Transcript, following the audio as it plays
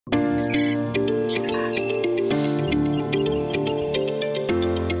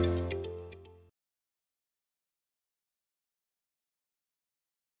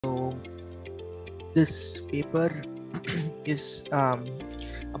This paper is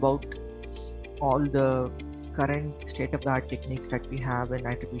about all the current state-of-the-art techniques that we have in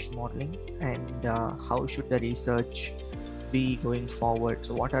attribution modeling, and how should the research be going forward.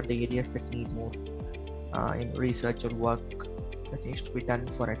 So what are the areas that need more in research or work that needs to be done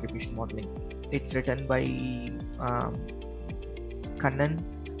for attribution modeling. It's written by Kannan,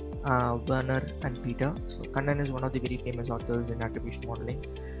 Werner, and Peter. So Kannan is one of the very famous authors in attribution modeling,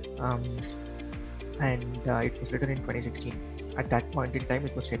 and it was written in 2016. At that point in time,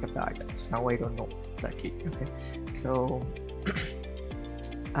 it was state of the art. So now I don't know exactly. Okay, so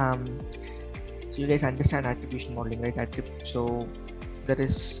so you guys understand attribution modeling, right? So there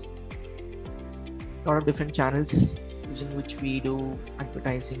is a lot of different channels using which we do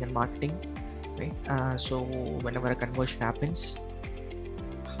advertising and marketing, right? So whenever a conversion happens,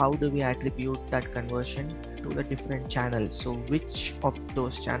 how do we attribute that conversion to the different channels? So which of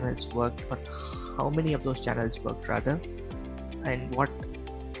those channels worked, or how many of those channels worked rather, and what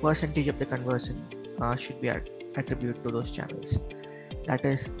percentage of the conversion should we attribute to those channels? That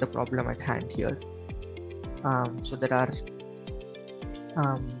is the problem at hand here. So there are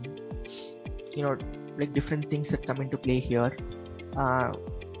like different things that come into play here.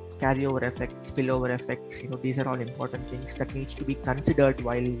 Carryover effect, spillover effects, these are all important things that needs to be considered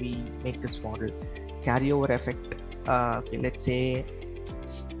while we make this model. Carryover effect, okay, let's say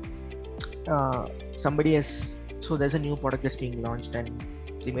somebody has, so there's a new product that's being launched and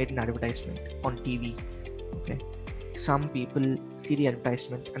they made an advertisement on TV. Okay, some people see the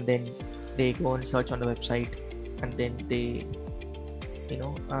advertisement and then they go and search on the website, and then they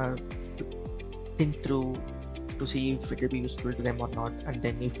think through to see if it will be useful to them or not, and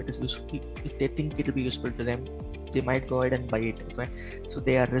then if it is useful, if they think it will be useful to them, they might go ahead and buy it. Okay, so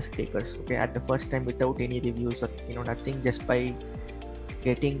they are risk takers. Okay, at the first time, without any reviews or nothing, just by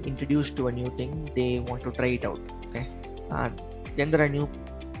getting introduced to a new thing, they want to try it out. Okay, then there are new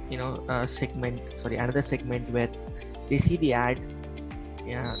another segment where they see the ad,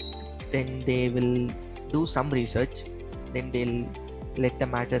 then they will do some research, then they'll let the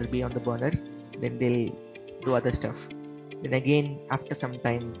matter be on the burner, then they'll do other stuff. Then again, after some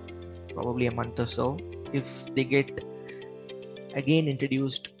time, probably a month or so, if they get again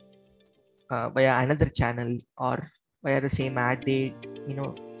introduced via another channel or via the same ad, they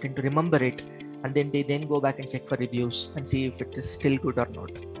tend to remember it, and then they then go back and check for reviews and see if it is still good or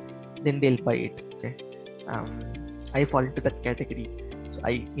not. Then they'll buy it. Okay, I fall into that category. So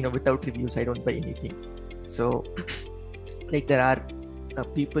I without reviews I don't buy anything. So like there are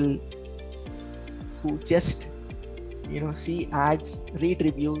people who just see ads, read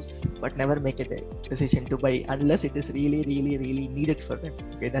reviews, but never make a decision to buy unless it is really needed for them.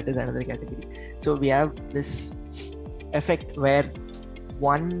 Okay, that is another category. So we have this effect where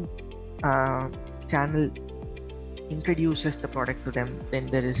one channel introduces the product to them, then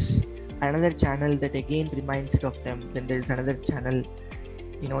there is another channel that again reminds it of them, then there is another channel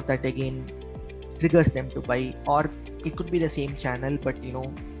that again triggers them to buy, or it could be the same channel, but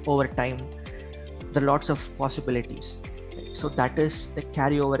over time there are lots of possibilities. So that is the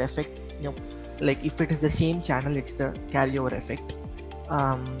carryover effect. Like if it is the same channel, it's the carryover effect,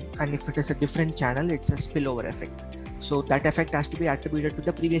 and if it is a different channel, it's a spillover effect. So that effect has to be attributed to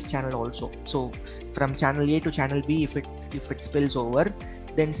the previous channel also. So from channel A to channel B, if it spills over,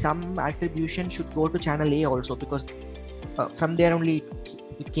 then some attribution should go to channel A also, because from there only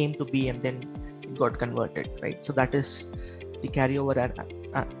it came to B and then it got converted, right? So that is the carryover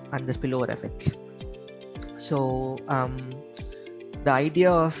and the spillover effects. So the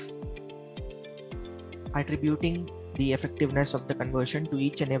idea of attributing the effectiveness of the conversion to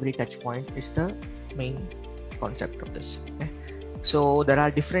each and every touch point is the main concept of this. Okay? So there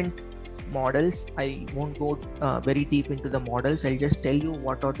are different models. I won't go very deep into the models. I'll just tell you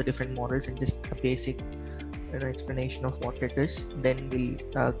what are the different models and just a basic explanation of what it is. Then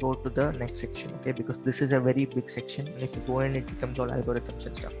we'll go to the next section. Okay, because this is a very big section, and if you go in, it becomes all algorithms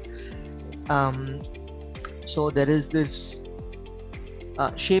and stuff. So there is this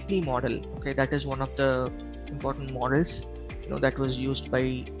Shapley model. Okay, that is one of the important models that was used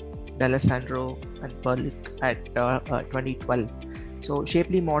by D'Alessandro and Perlick at 2012. So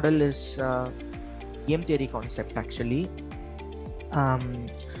Shapley model is game theory concept actually.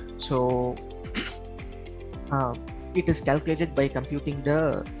 So it is calculated by computing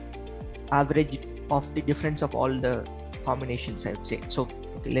the average of the difference of all the combinations, I would say. So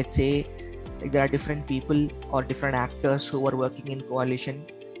okay, let's say like there are different people or different actors who are working in coalition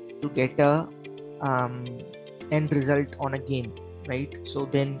to get a end result on a game, right? So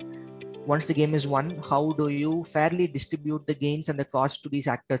then once the game is won, how do you fairly distribute the gains and the cost to these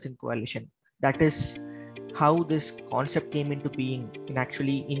actors in coalition? That is how this concept came into being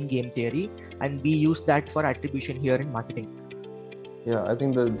in game theory, and we use that for attribution here in marketing. Yeah, I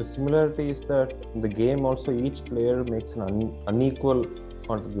think the similarity is that in the game also each player makes an unequal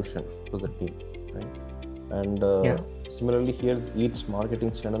contribution to the team, right? And similarly here, each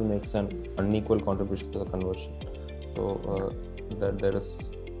marketing channel makes an unequal contribution to the conversion. So that there is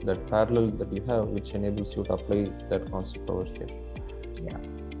that parallel that you have, which enables you to apply that concept over here. Yeah.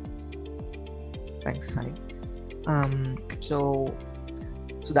 Thanks, Sai. So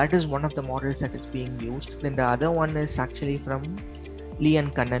that is one of the models that is being used. Then the other one is actually from Lee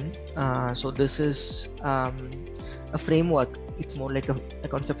and Kannan. So this is a framework. It's more like a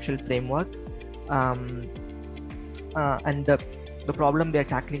conceptual framework. And the problem they're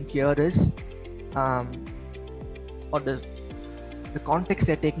tackling here is, or the context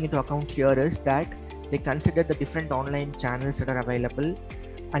they're taking into account here is that they consider the different online channels that are available,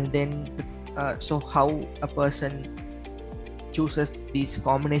 and then so how a person chooses these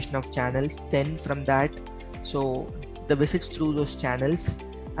combination of channels, then from that, so the visits through those channels,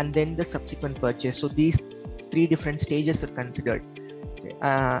 and then the subsequent purchase. So these 3 different stages are considered,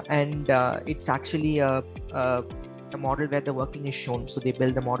 and it's actually a model where the working is shown. So they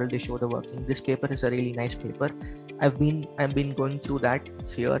build the model, they show the working. This paper is a really nice paper. I've been going through that.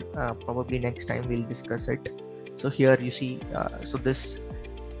 It's here. Probably next time we'll discuss it. So here you see, so this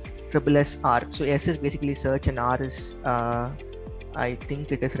SSR. So S is basically search and R is I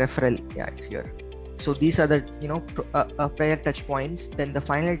think it is referral. Yeah, it's here. So these are the prior touch points. Then the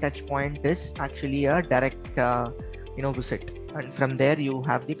final touch point is actually a direct visit, and from there you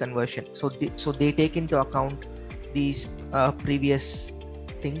have the conversion. So they take into account these previous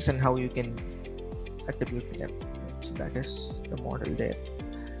things and how you can attribute to them. So that is the model there.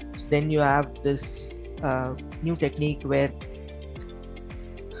 So then you have this new technique where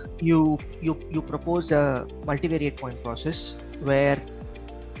you propose a multivariate point process where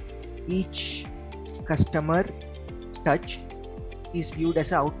each customer touch is viewed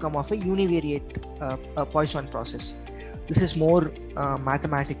as an outcome of a univariate Poisson process. This is more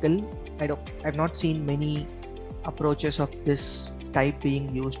mathematical. I've not seen many approaches of this type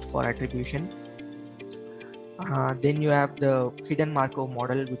being used for attribution. Then you have the hidden Markov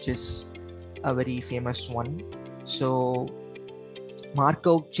model, which is a very famous one. So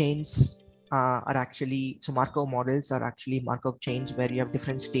Markov chains Markov models are actually Markov chains where you have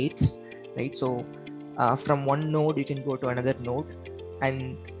different states, right? So from one node you can go to another node,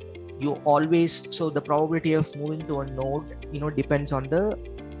 and you always, so the probability of moving to a node depends on the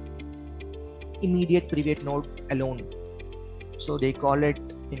immediate previous node alone. So they call it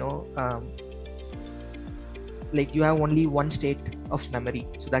like you have only one state of memory.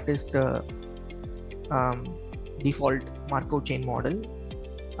 So that is the default Markov chain model.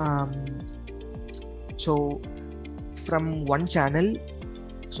 So from one channel,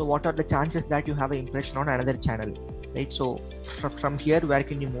 so what are the chances that you have an impression on another channel, right? So from here, where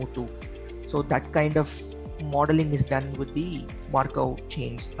can you move to? So that kind of modeling is done with the Markov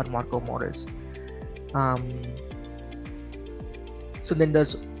chains or Markov models. So then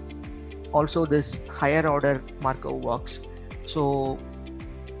there's also this higher order Markov works. So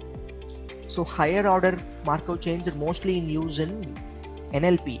higher order Markov chains are mostly in use in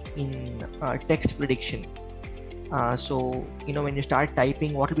NLP, in text prediction. So when you start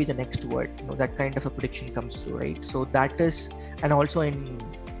typing, what will be the next word? That kind of a prediction comes through, right? So that is, and also in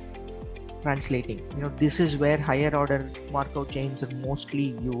translating, this is where higher order Markov chains are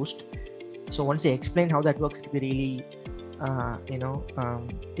mostly used. So once I explain how that works, it will really it'll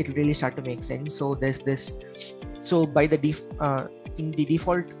really start to make sense. So there's this, so by the in the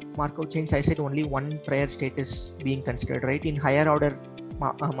default Markov chains, I said only one prior state is being considered, right? In higher order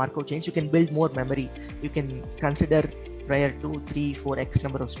Markov chains, you can build more memory. You can consider prior 2, 3, 4 X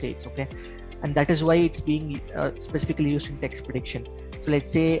number of states, okay? And that is why it's being specifically used in text prediction. So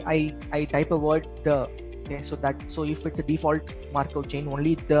let's say I type a word, the, okay? So if it's a default Markov chain,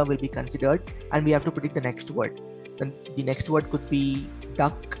 only the will be considered, and we have to predict the next word. Then the next word could be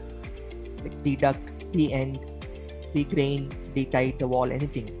duck, like the duck, the end, the grain, the tide, the wall,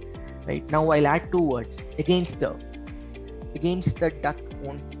 anything, right? Now I'll add 2 words. Against the duck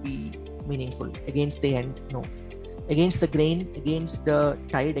won't be meaningful. Against the end, no. Against the grain, against the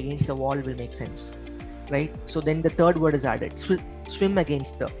tide, against the wall will make sense, right? So then the 3rd word is added. Swim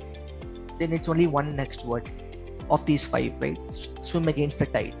against the, then it's only one next word of these 5, right? Swim against the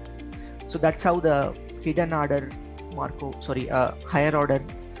tide. So that's how the hidden order higher order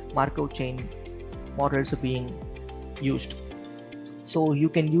Markov chain models are being used. So you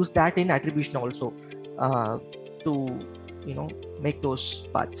can use that in attribution also to make those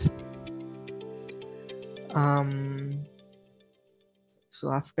paths.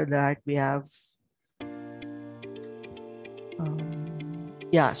 So after that we have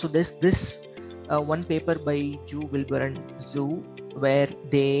so there's this one paper by Ju, Wilbur and Zhu where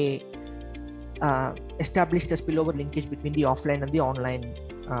they established a spillover linkage between the offline and the online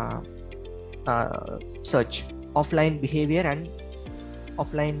search, offline behavior and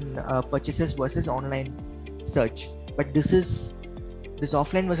offline purchases versus online search. But this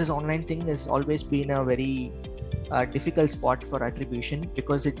offline versus online thing has always been a very difficult spot for attribution,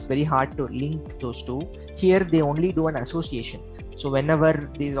 because it's very hard to link those two. Here they only do an association. So whenever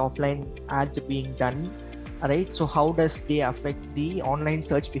these offline ads are being done, right, so how does they affect the online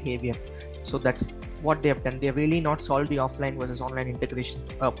search behavior? So that's what they have done. They have really not solved the offline versus online integration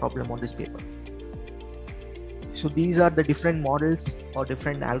problem on this paper. So these are the different models or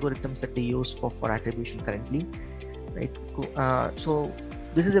different algorithms that they use for attribution currently, right? So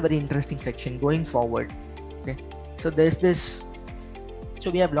this is a very interesting section going forward. Okay, so there's this. So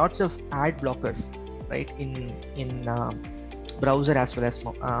we have lots of ad blockers, right, in browser as well as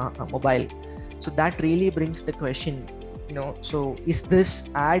mobile. So that really brings the question, so is this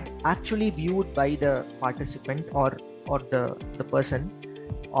ad actually viewed by the participant or the person,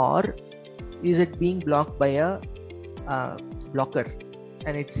 or is it being blocked by a blocker,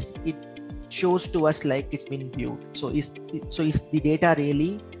 and it shows to us like it's been viewed? So is the data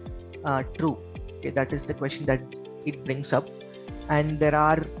really true? Okay, that is the question that it brings up. And there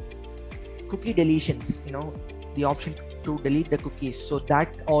are cookie deletions, the option to delete the cookies, so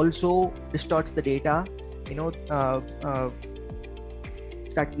that also distorts the data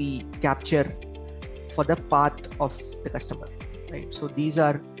that we capture for the path of the customer, right? So these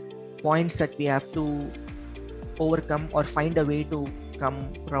are points that we have to overcome or find a way to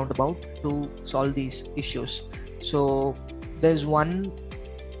come roundabout to solve these issues. So there's one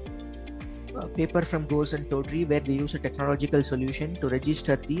paper from Gose and Todry where they use a technological solution to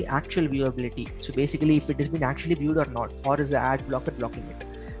register the actual viewability. So basically, if it has been actually viewed or not, or is the ad blocker blocking it,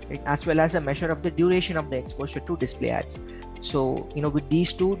 right? As well as a measure of the duration of the exposure to display ads. So with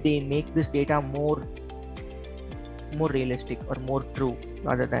these two, they make this data more realistic or more true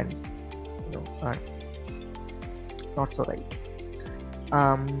rather than not so right.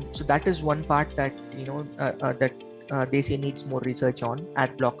 So that is one part that they say needs more research on,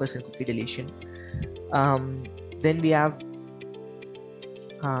 ad blockers and cookie deletion. Then we have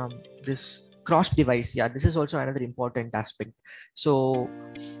this cross device. Yeah, this is also another important aspect. So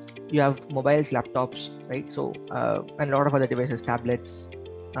you have mobiles, laptops, right? So and a lot of other devices, tablets,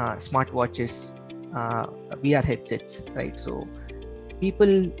 smartwatches, VR headsets, right? So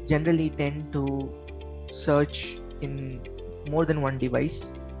people generally tend to search in more than one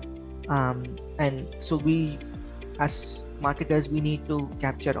device, and so we as marketers, we need to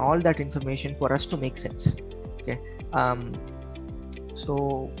capture all that information for us to make sense. Okay,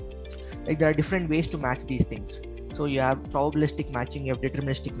 so like there are different ways to match these things. So you have probabilistic matching, you have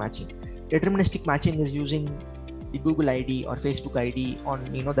deterministic matching. Deterministic matching is using the Google ID or Facebook ID on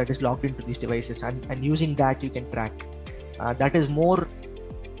that is logged into these devices, and using that you can track. That is more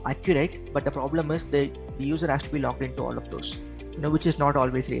accurate, but the problem is the user has to be logged into all of those, which is not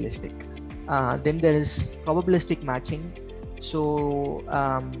always realistic. Then there is probabilistic matching. So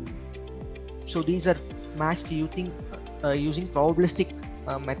these are matched using probabilistic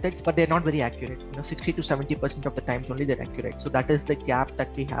methods, but they're not very accurate. 60 to 70% of the times only they're accurate. So that is the gap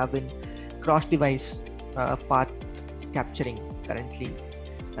that we have in cross-device path capturing currently.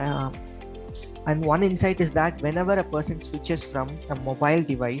 And one insight is that whenever a person switches from a mobile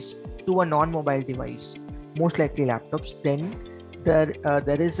device to a non-mobile device, most likely laptops, then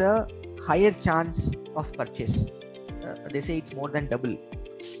there is a higher chance of purchase. They say it's more than double.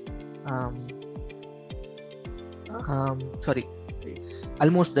 Sorry, it's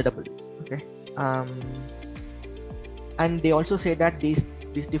almost the double. Okay, and they also say that these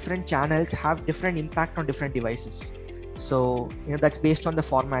different channels have different impact on different devices. So that's based on the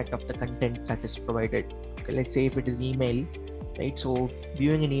format of the content that is provided. Okay, let's say if it is email, right? So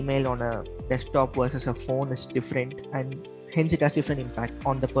viewing an email on a desktop versus a phone is different, and hence it has different impact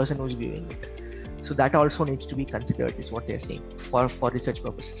on the person who's viewing it. So that also needs to be considered, is what they're saying, for research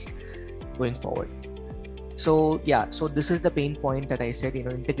purposes going forward. So yeah, so this is the pain point that I said,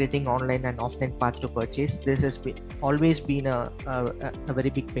 integrating online and offline paths to purchase. This has always been a very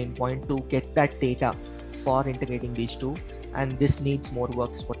big pain point to get that data for integrating these two, and this needs more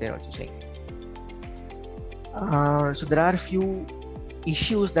work, is what they're also saying. So there are a few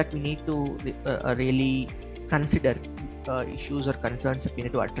issues that we need to really consider, issues or concerns that we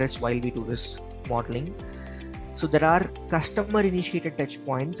need to address while we do this modeling. So there are customer initiated touch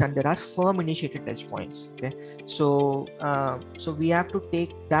points and there are firm initiated touch points. Okay, so we have to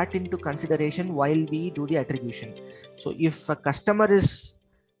take that into consideration while we do the attribution. So if a customer is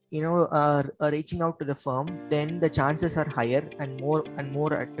reaching out to the firm, then the chances are higher and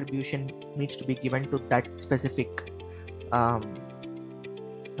more attribution needs to be given to that specific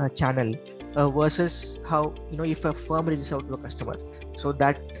channel versus how if a firm reaches out to a customer, so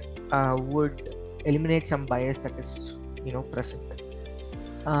that would eliminate some bias that is present.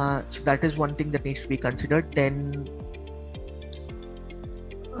 So that is one thing that needs to be considered. Then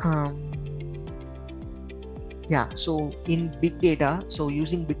so in big data, so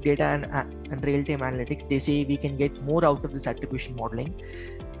using big data and real-time analytics, they say we can get more out of this attribution modeling.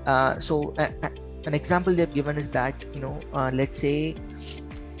 So an example they've given is that let's say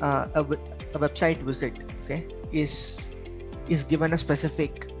a website visit, okay, is given a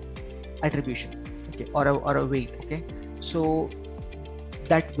specific attribution, okay, or a weight, okay. So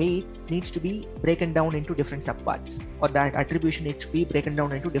that weight needs to be broken down into different subparts, or that attribution needs to be broken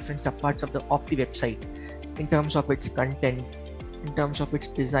down into different subparts of the website, in terms of its content, in terms of its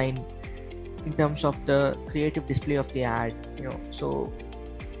design, in terms of the creative display of the ad, so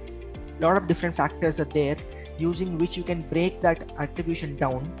a lot of different factors are there using which you can break that attribution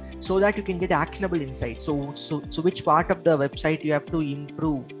down so that you can get actionable insights. So which part of the website you have to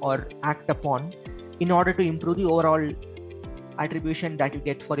improve or act upon in order to improve the overall attribution that you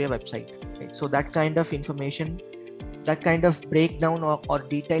get for your website, right? So that kind of information, that kind of breakdown or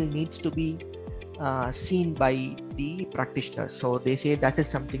detail needs to be seen by the practitioners. So they say that is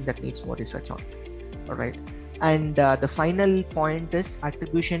something that needs more research on. All right. And the final point is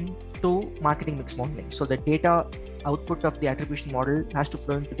attribution to marketing mix modeling. So the data output of the attribution model has to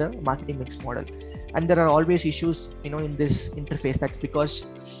flow into the marketing mix model. And there are always issues, in this interface. That's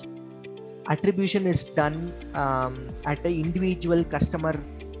because attribution is done at the individual customer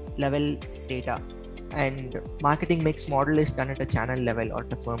level data, and marketing mix model is done at a channel level or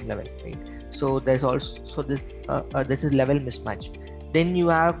the firm level, right? So there's also this is level mismatch. Then you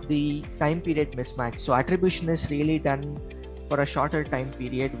have the time period mismatch. So attribution is really done for a shorter time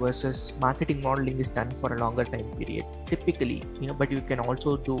period versus marketing modeling is done for a longer time period typically, but you can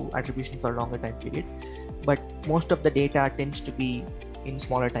also do attribution for a longer time period, but most of the data tends to be in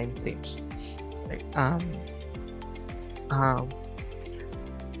smaller time frames, right?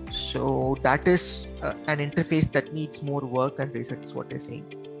 So that is an interface that needs more work and research is what they're saying.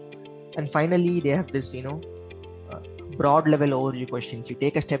 And finally, they have this, broad level overview questions. You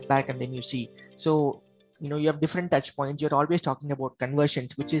take a step back and then you see. So, you have different touch points. You're always talking about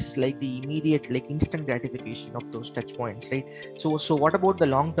conversions, which is like the immediate, like instant gratification of those touch points, right? So what about the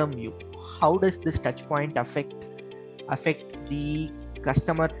long-term view? How does this touch point affect the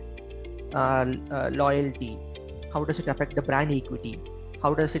customer loyalty? How does it affect the brand equity?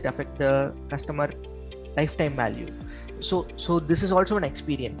 How does it affect the customer lifetime value? So this is also an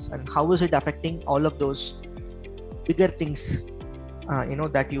experience, and how is it affecting all of those bigger things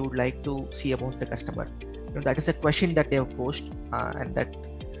that you would like to see about the customer? That is a question that they have posed, and that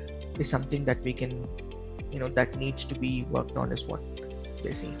is something that we can that needs to be worked on, is what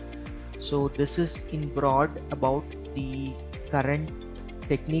they're saying. So this is in broad about the current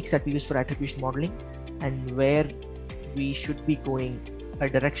techniques that we use for attribution modeling and where we should be going, a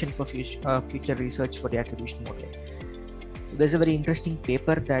direction for future research for the attribution modeling. So there's a very interesting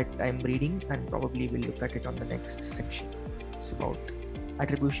paper that I'm reading, and probably we'll look at it on the next section. It's about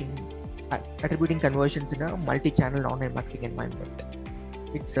attributing conversions in a multi-channel online marketing environment.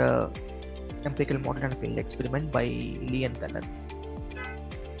 It's a empirical model and a field experiment by Lee and Kalam.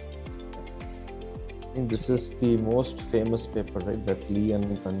 I think this is the most famous paper, right? That Lee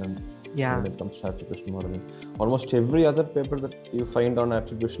and Kalam. Yeah. When it comes to attribution modeling, almost every other paper that you find on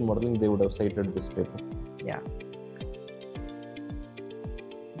attribution modeling, they would have cited this paper. Yeah,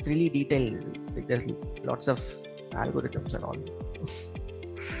 it's really detailed. Like there's lots of algorithms and all.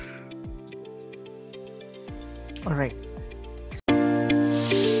 All right.